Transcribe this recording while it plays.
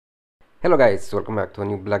Hello guys, welcome back to a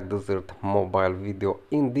new Black Desert mobile video.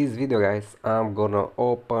 In this video guys, I'm gonna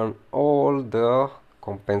open all the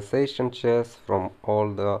compensation chests from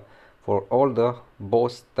all the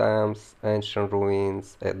boss stamps, ancient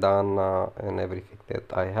ruins, Edana and everything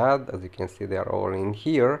that I had. As you can see, they are all in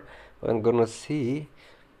here. I'm gonna see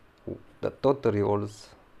the total rewards,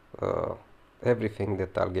 uh, everything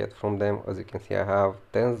that I'll get from them. As you can see, I have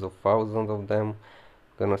tens of thousands of them.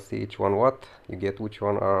 Gonna see each one what you get, which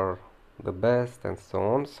one are the best, and so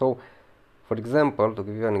on. So for example, to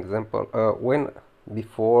give you an example, when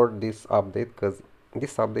before this update, because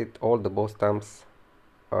this update all the boss stamps,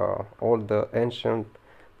 all the ancient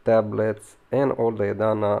tablets and all the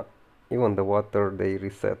Edana, even the water, they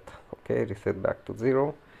reset. Okay, reset back to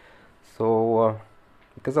zero. So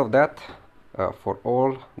because of that, for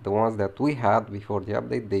all the ones that we had before the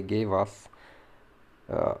update, they gave us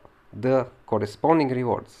uh, the corresponding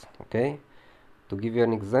rewards. Okay, to give you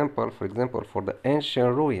an example, for example, for the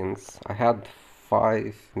ancient ruins, I had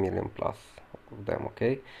 5 million plus of them.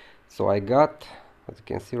 Okay, so I got, as you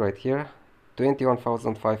can see right here,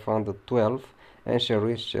 21,512 ancient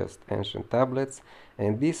ruins chest, ancient tablets,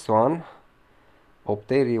 and this one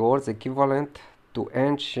obtain rewards equivalent to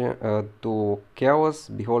ancient to chaos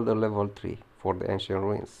beholder level 3 for the ancient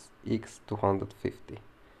ruins x 250.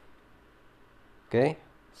 Okay,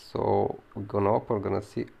 so we're gonna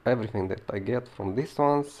see everything that I get from these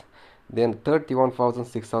ones. Then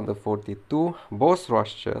 31,642 boss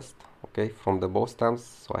rush chest, okay, from the boss stamps.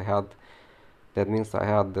 So I had, that means I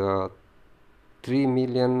had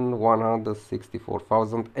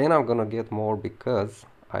 3,164,000, and I'm gonna get more because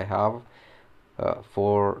I have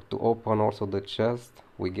for to open also the chest.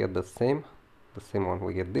 We get the same one.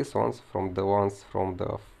 We get these ones from the ones from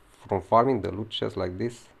farming the loot chest, like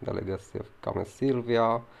this, the legacy of Kamen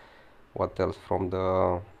Sylvia. What else from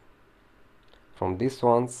these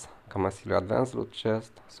ones, Kamen Sylvia advanced loot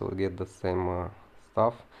chest, so we get the same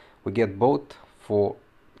stuff. We get both for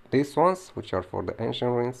these ones, which are for the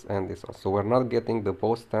ancient ruins, and this one. So we're not getting the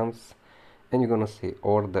boss stamps, and you're gonna see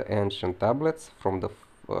all the ancient tablets from the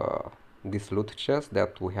this loot chest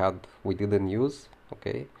that we didn't use.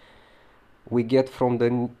 Okay, we get from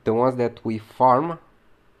the ones that we farm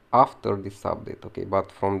after this update. Okay,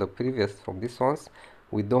 but from these ones,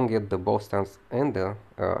 we don't get the boss stamps and the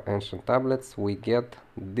ancient tablets. We get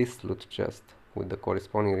this loot chest with the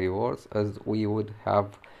corresponding rewards, as we would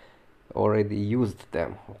have already used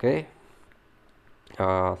them. Okay,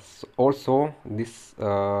 so also this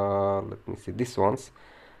let me see, these ones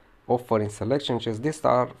offering selection chests. These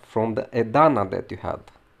are from the Edana that you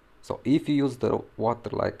had. So if you use the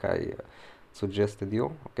water like I suggested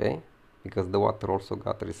you, okay, because the water also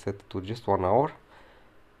got reset to just 1 hour,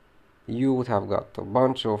 you would have got a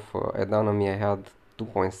bunch of Edana. Me, I had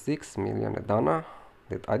 2.6 million Edana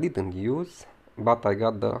that I didn't use, but I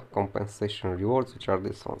got the compensation rewards, which are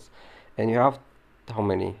these ones. And you have how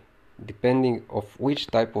many? Depending of which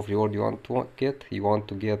type of reward you want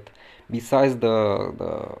to get, besides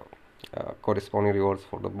the corresponding rewards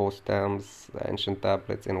for the boss stamps, the ancient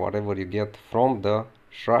tablets, and whatever you get from the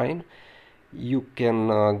shrine, you can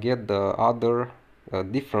get the other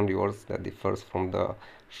different rewards that differs from the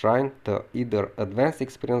shrine, the either advanced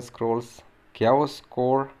experience scrolls, chaos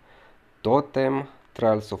core, totem,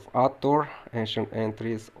 trials of Ator, ancient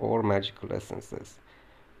entries, or magical essences.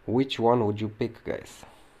 Which one would you pick, guys?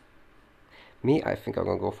 Me, I think I'm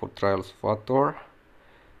gonna go for trials of Ator.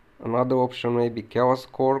 Another option, maybe chaos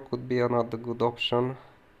core could be another good option,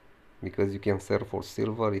 because you can sell for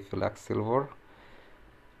silver if you lack silver,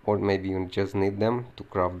 or maybe you just need them to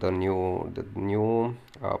craft the new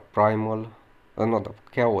primal, not the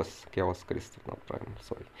chaos crystal, not primal,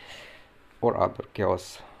 sorry, or other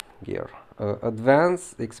chaos gear.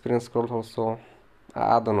 Advanced experience scroll also,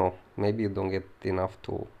 I don't know, maybe you don't get enough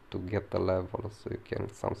to get the level, so you can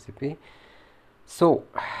some CP. So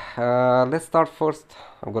let's start first.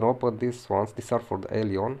 I'm gonna open these ones. These are for the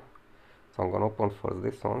Alien, so I'm gonna open first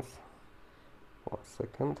these ones. 1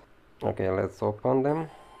 second. Okay, let's open them.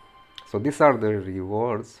 So these are the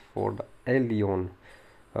rewards for the Alien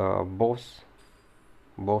boss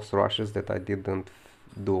rushes that I didn't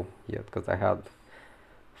do yet, because I had a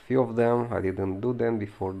few of them. I didn't do them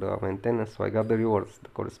before the maintenance, so I got the rewards, the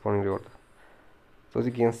corresponding reward. So as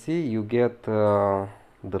you can see, you get the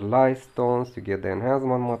light stones, you get the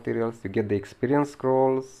enhancement materials, you get the experience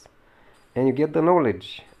scrolls, and you get the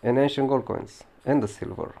knowledge and ancient gold coins and the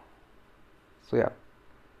silver. So yeah,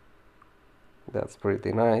 that's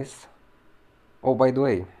pretty nice. Oh, by the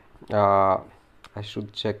way, I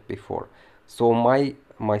should check before. So my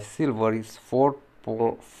silver is 4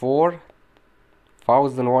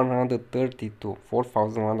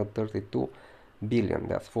 4,132 billion.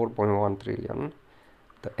 That's 4.1 trillion.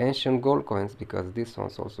 The ancient gold coins, because this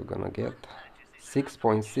one's also gonna get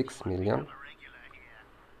 6.6 million.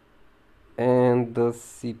 And the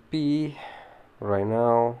CP right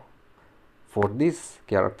now for this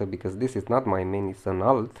character, because this is not my main, it's an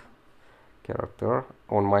alt character.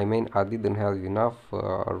 On my main I didn't have enough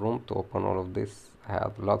room to open all of this. I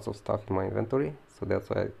had lots of stuff in my inventory, so that's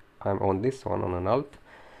why I'm on this one, on an alt.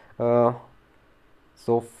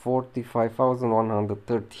 So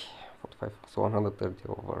 45,130, 45, so 130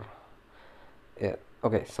 over. Yeah.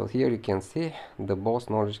 Okay, so here you can see the boss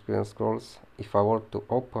knowledge experience scrolls. If I were to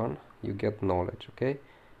open, you get knowledge. Okay,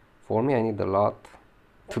 for me I need a lot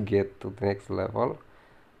to get to the next level.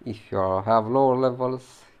 If you have lower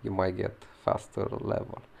levels, you might get faster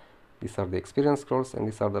level. These are the experience scrolls, and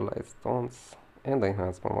these are the light stones and the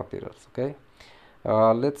enhancement materials. Okay,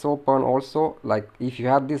 let's open also, like if you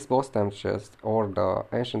had this boss time chest or the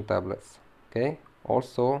ancient tablets. Okay,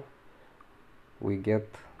 also we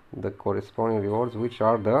get the corresponding rewards, which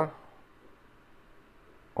are the,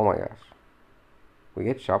 oh my gosh, we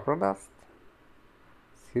get chakra dust.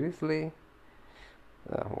 Seriously?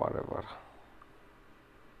 Whatever.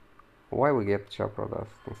 Why we get chakra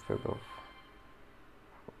dust instead of,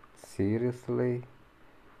 seriously?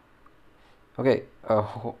 Okay,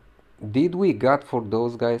 did we got for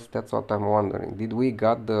those guys? That's what I'm wondering. Did we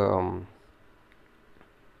got the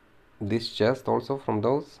this chest also from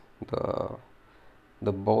those,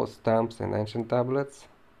 the boss stamps and ancient tablets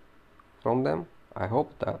from them? I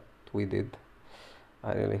hope that we did.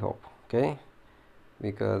 I really hope. Okay,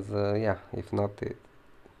 because yeah, if not,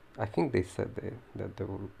 I think they said that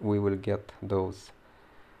we will get those.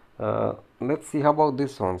 Let's see, how about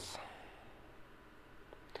these ones?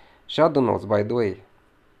 Shadow notes, by the way,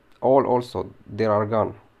 all also they are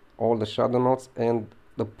gone, all the shadow notes. And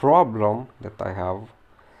the problem that I have,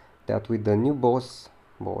 that with the new boss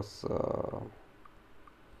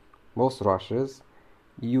rushes,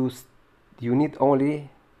 you need only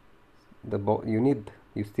the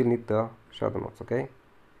you still need the shadow notes. Okay,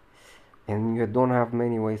 and you don't have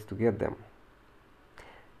many ways to get them.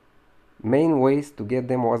 Main ways to get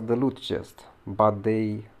them was the loot chest, but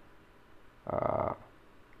they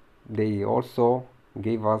also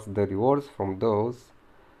gave us the rewards from those,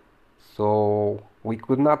 so we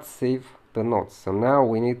could not save the notes. So now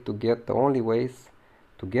we need to get, the only ways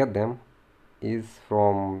to get them is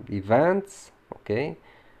from events, okay,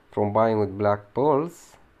 from buying with black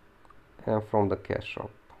pearls, and from the cash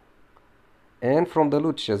shop, and from the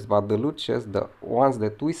loot chest. But the loot chest, the ones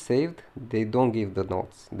that we saved, they don't give the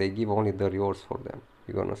notes, they give only the rewards for them.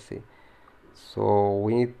 You're gonna see. So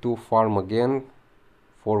we need to farm again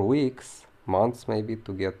for weeks, months maybe,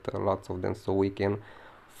 to get lots of them, so we can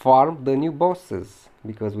farm the new bosses,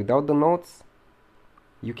 because without the notes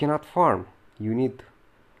you cannot farm. You need,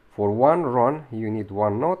 for one run, you need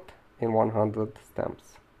one note and 100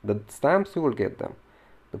 stamps. The stamps you will get them,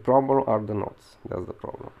 the problem are the notes. That's the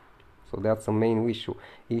problem. So that's the main issue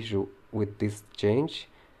with this change.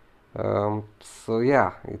 So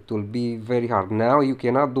yeah, it will be very hard. Now you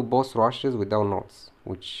cannot do boss rushes without notes,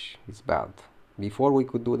 which is bad. Before we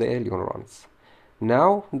could do the alien runs.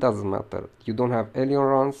 Now doesn't matter. You don't have alien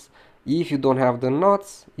runs. If you don't have the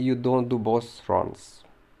notes, you don't do boss runs,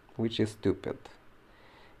 which is stupid.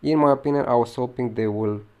 In my opinion, I was hoping they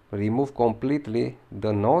will remove completely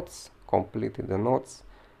the notes,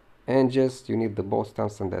 and just you need the boss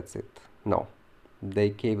stamps and that's it. No,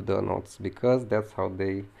 they keep the notes because that's how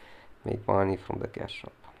they make money from the cash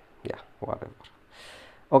shop. Yeah, whatever.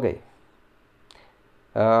 Okay,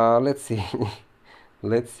 let's see.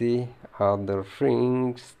 Let's see other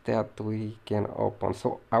things that we can open.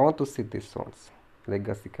 So I want to see these ones.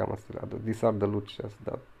 Legacy Camastilado. These are the loot chests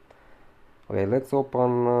that. Okay, let's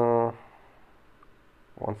open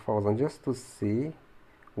 1000 just to see.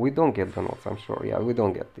 We don't get the notes, I'm sure. Yeah, we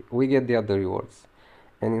don't get it. We get the other rewards.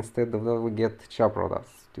 And instead of that, we get chapra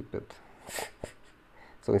dust. Stupid.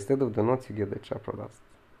 So instead of the notes, you get the chapra dust.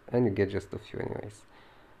 And you get just a few anyways.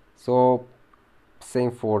 So,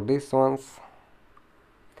 same for these ones.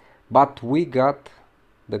 But we got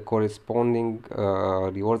the corresponding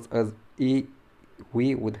rewards as we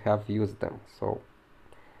would have used them. So,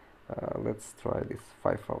 let's try this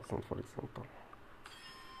 5000 for example.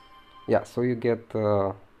 Yeah, so you get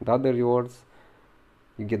the other rewards,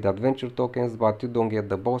 you get the adventure tokens, but you don't get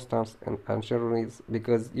the boss stamps and ancillaries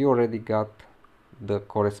because you already got the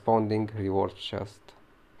corresponding reward chest.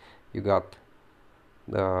 You got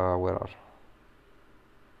the, where are,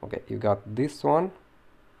 okay, you got this one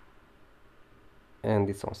and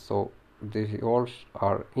this one. So they all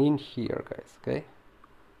are in here, guys. Okay,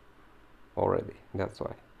 already, that's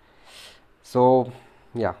why. So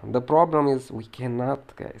yeah, the problem is we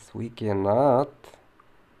cannot, guys, we cannot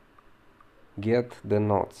get the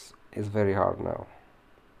notes. It's very hard now.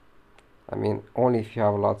 I mean, only if you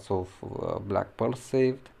have lots of black pearls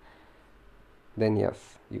saved, then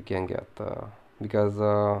yes, you can get, because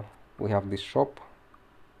we have this shop.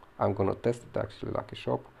 I'm gonna test it actually, lucky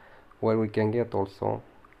shop, where we can get also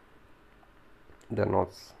the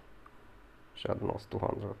notes, shadow notes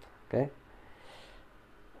 200. Okay,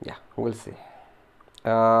 yeah, we'll see.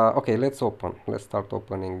 Okay, let's start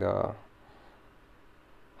opening the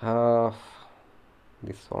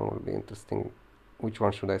this one will be interesting. Which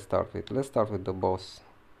one should I start with? Let's start with the boss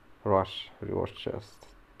rush reward chest.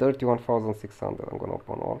 31,600. I'm gonna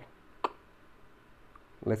open all.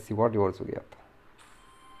 Let's see what rewards we get.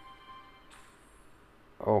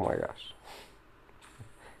 Oh my gosh.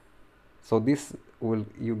 So this will,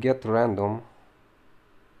 you get random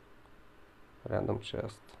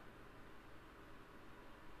chest.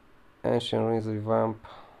 Ancient ruins revamp.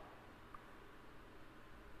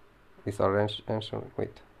 These are ancient,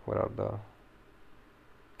 wait, where are the,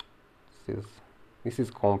 this is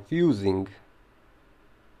confusing.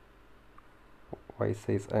 Why it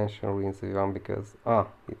says ancient ruins revamp? Because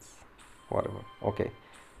it's whatever. Okay,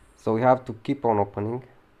 so we have to keep on opening.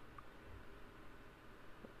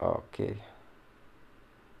 Okay,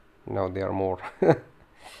 now there are more.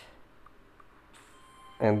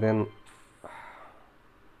 And then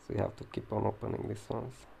so you have to keep on opening these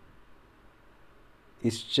ones.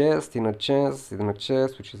 It's chest in a chest in a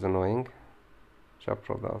chest, which is annoying.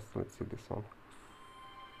 Chapter dust. Let's see this one.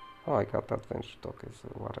 Oh, I got adventure tokens, so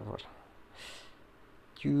whatever.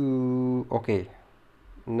 Okay,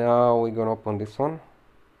 now we're gonna open this one.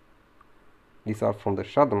 These are from the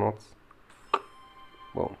shadow notes.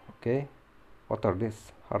 Boom. Okay, what are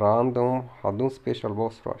these? Random Hadum special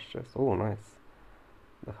boss rushes. Oh, nice.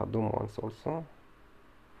 The Hadum ones also.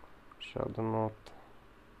 Shadow note.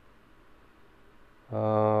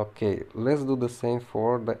 Okay, let's do the same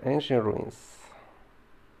for the ancient ruins.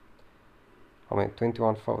 I mean,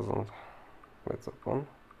 21,000. Let's open.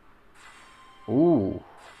 Ooh,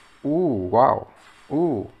 wow.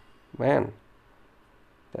 Ooh, man,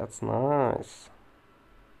 that's nice.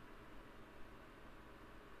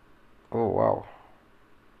 Oh wow,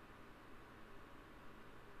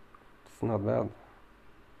 it's not bad.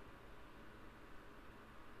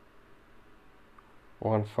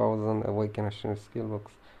 1,000 awakened skill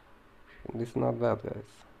box. This is not bad, guys.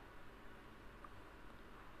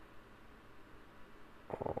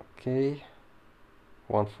 Okay,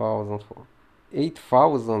 1,000 for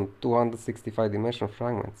 8,265 dimension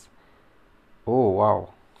fragments. Oh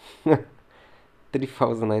wow.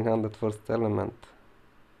 3,900 first element.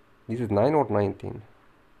 This is 9 or 19?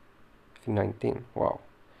 19. Wow.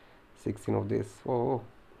 16 of this. Oh,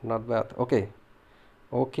 not bad. Okay.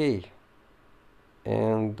 Okay.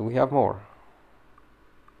 And we have more.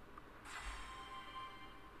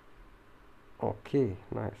 Okay,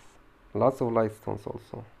 nice. Lots of light stones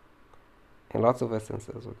also. And lots of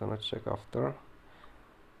essences. We're gonna check after.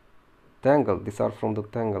 Tangle. These are from the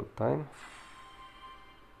Tangle time.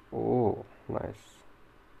 Oh, nice.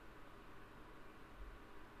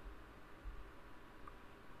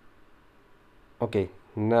 Okay,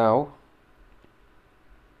 now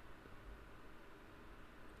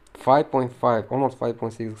 5.5, almost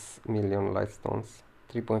 5.6 million light stones,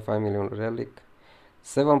 3.5 million relic,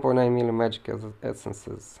 7.9 million magic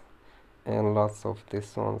essences, and lots of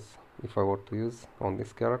these ones if I were to use on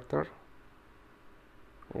this character.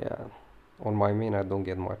 Yeah, on my main I don't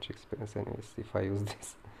get much experience anyways if I use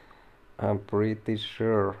this. I'm pretty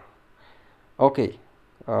sure. Okay,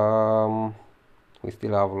 we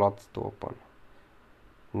still have lots to open.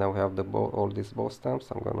 Now we have the all these boss stamps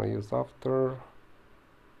I'm gonna use after.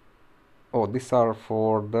 Oh, these are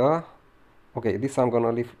for the, okay, this I'm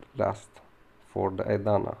gonna leave last for the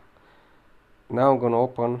Edana. Now I'm gonna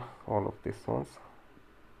open all of these ones.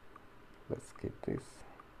 Let's skip this.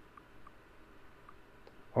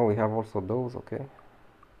 Oh, we have also those, okay.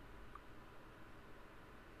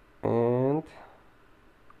 And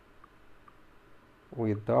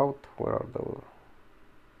without, where are those?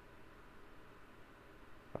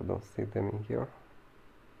 I don't see them in here.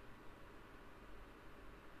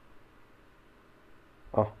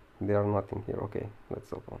 Oh, they are not in here. Okay,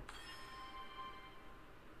 let's open.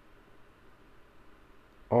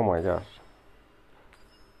 Oh my gosh.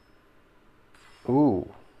 Ooh,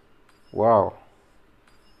 wow.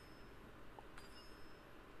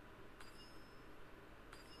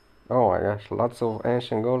 Oh my gosh, lots of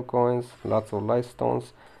ancient gold coins, lots of light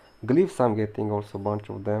stones, Glyphs I'm getting also a bunch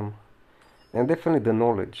of them. And definitely the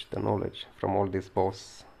knowledge from all these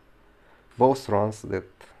boss runs that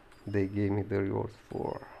they gave me the rewards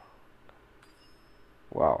for.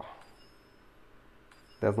 Wow.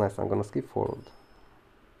 That's nice. I'm gonna skip forward.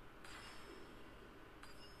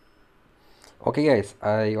 Okay guys,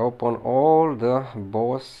 I open all the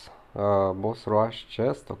boss rush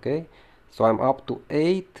chest, okay? So I'm up to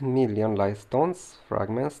 8 million light stones,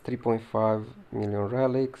 fragments, 3.5 million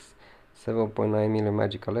relics, 7.9 million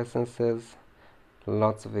magical essences,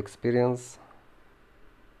 lots of experience,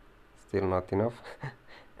 still not enough.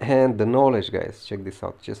 And the knowledge guys, check this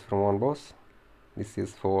out, just from one boss. This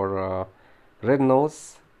is for red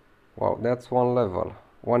nose. Wow, that's one level,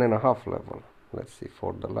 1.5 level. Let's see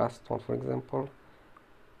for the last one, for example.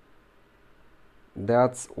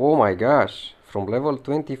 That's, oh my gosh, from level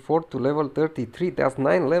 24 to level 33, that's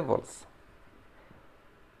 9 levels.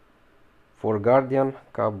 For Guardian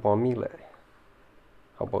Cabamile.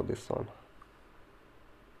 How about this one?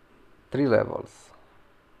 3 levels.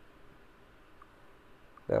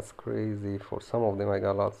 That's crazy. For some of them I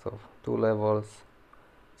got lots of 2 levels.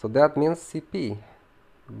 So that means CP.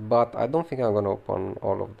 But I don't think I'm gonna open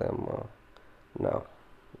all of them now,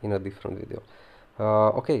 in a different video.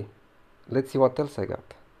 Okay, let's see what else I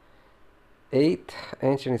got. 8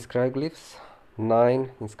 ancient inscribed glyphs,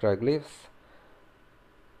 9 inscribed glyphs,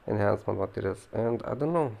 enhancement materials, and I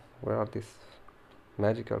don't know where are these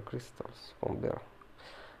magical crystals from there.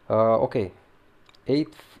 Okay,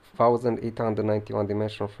 8,891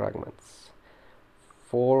 dimensional fragments,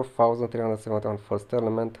 4,371 first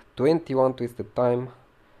element, 21 twisted time,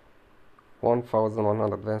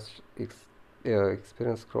 1,100 advanced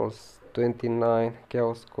experience scrolls, 29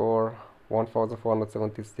 chaos core,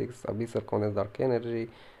 1,476 abyssal condensed dark energy,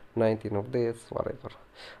 19 of this, whatever.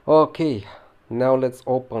 Okay, now let's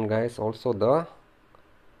open guys also the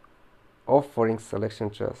offering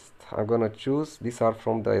selection chest. I'm gonna choose, these are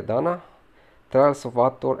from the Edana, Trials of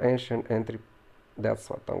Hathor, ancient entry. That's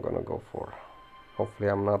what I'm gonna go for. Hopefully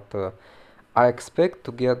I'm not I expect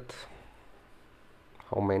to get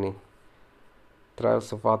how many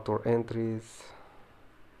Trials of Hathor entries.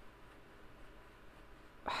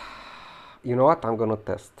 You know what, I'm gonna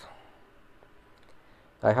test.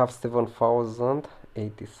 I have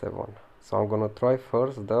 7,087, so I'm gonna try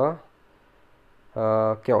first the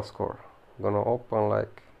chaos core. I'm gonna open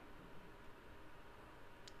like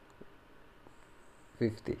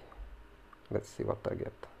 50. Let's see what I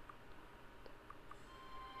get.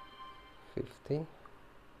 50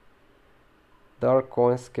 dark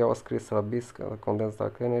coins, chaos crystal, abyss, condensed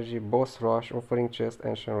dark energy, boss rush, offering chest,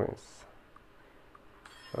 ancient ruins.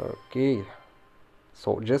 Okay,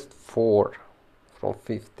 so just 4 from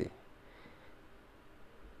 50.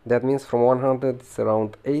 That means from 100 it's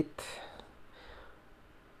around 8,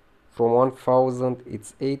 from 1000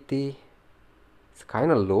 it's 80. It's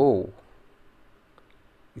kinda low.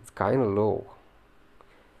 It's kinda low.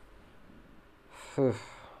 I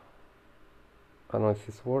don't know if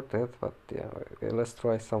it's worth it, but yeah, let's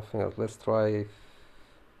try something else. Let's try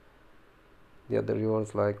the other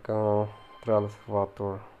rewards like Trials of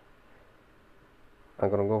Hathor. I'm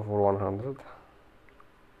gonna go for 100.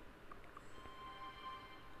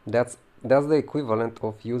 That's the equivalent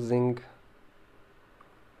of using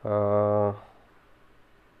how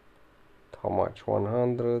much?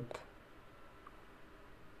 100,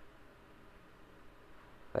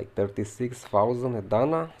 like 36,000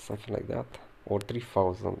 Edana, something like that, or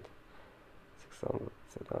 3,600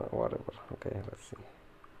 Edana, whatever. Okay, let's see.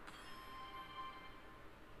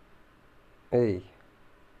 Hey,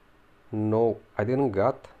 no, I didn't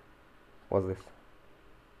got. What's this?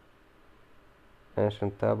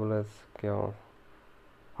 Ancient tablets. Okay,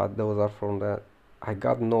 those are from that. I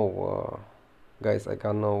got no, guys. I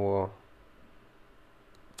got no.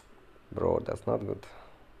 Bro, that's not good.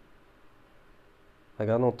 I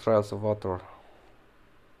got no Trials of Hathor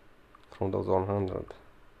from those 100.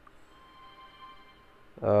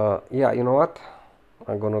 Yeah, you know what?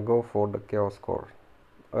 I'm gonna go for the chaos core.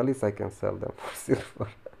 At least I can sell them for silver.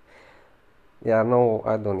 Yeah, no,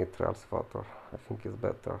 I don't need Trials of Hathor. I think it's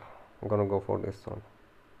better. I'm gonna go for this one.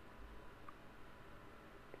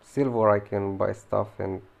 Silver I can buy stuff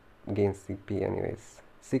and gain CP anyways.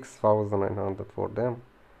 6,900 for them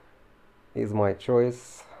is my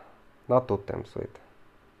choice. Not totems, wait.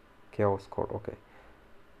 Chaos core, okay.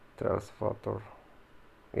 Trials of Hathor.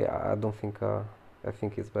 Yeah, I don't think, I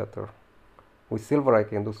think it's better. With silver I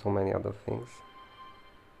can do so many other things.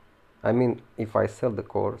 I mean, if I sell the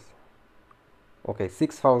cores. Okay,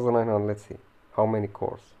 6,900, let's see. How many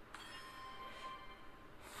cores?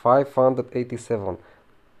 587.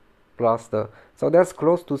 plus the, so that's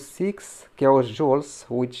close to 6 chaos joules,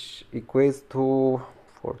 which equates to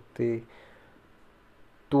 40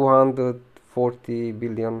 240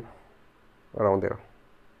 billion, around there,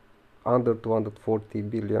 under 240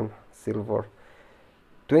 billion silver,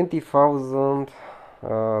 20,000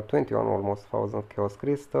 21 almost thousand chaos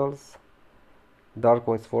crystals, dark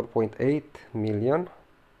coins 4.8 million,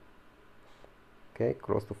 okay,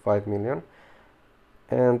 close to 5 million,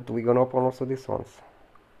 and we're gonna open also these ones.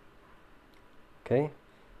 Okay,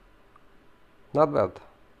 not bad.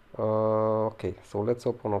 Okay, so let's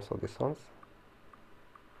open also these ones.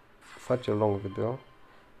 Such a long video.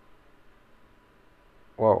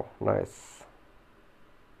 Wow, nice,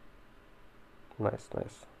 nice.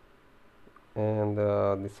 And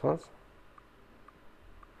these ones.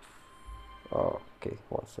 Okay,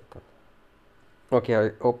 1 second. Okay,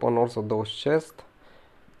 I open also those chests.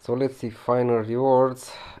 So let's see final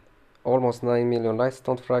rewards. Almost 9 million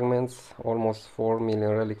lightstone fragments, almost 4 million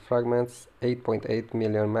relic fragments, 8.8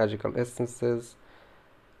 million magical essences,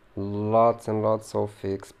 lots and lots of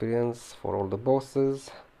experience for all the bosses,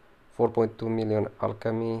 4.2 million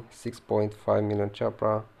alchemy, 6.5 million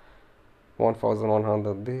chapra,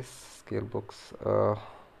 1100 this skill books,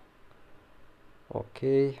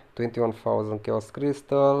 okay, 21,000 chaos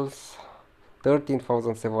crystals,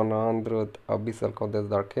 13,700 abyssal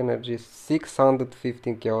condensed dark energy,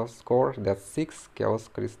 615 chaos core, that's 6 chaos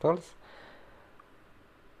crystals,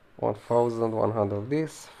 1,100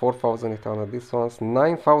 this, 4,800 this ones,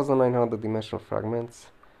 9,900 dimensional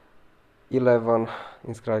fragments, 11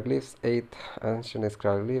 inscribed glyphs, 8 ancient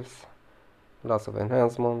inscribed glyphs, lots of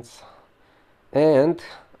enhancements, and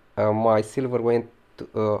my silver went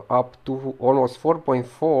up to almost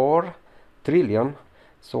 4.4 trillion,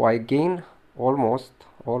 so I gain almost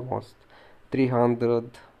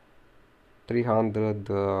 300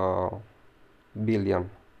 billion,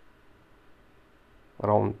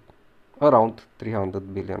 around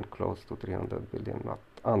 300 billion, close to 300 billion, not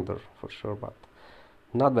under for sure, but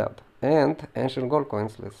not bad. And ancient gold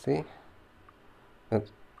coins, let's see. And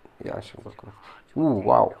yeah, ancient gold coins. Ooh,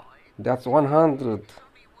 wow, that's 100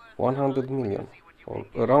 million, or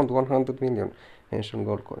around 100 million ancient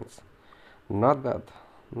gold coins. Not bad,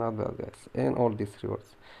 not bad, guys. And all these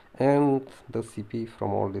rewards, and the CP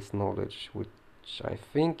from all this knowledge, which I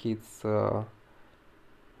think it's I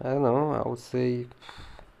don't know, I would say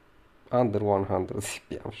under 100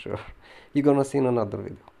 CP, I'm sure. You're gonna see in another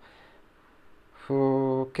video.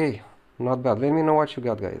 Okay, not bad. Let me know what you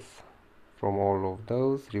got, guys, from all of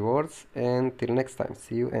those rewards, and till next time,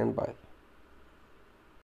 see you and bye.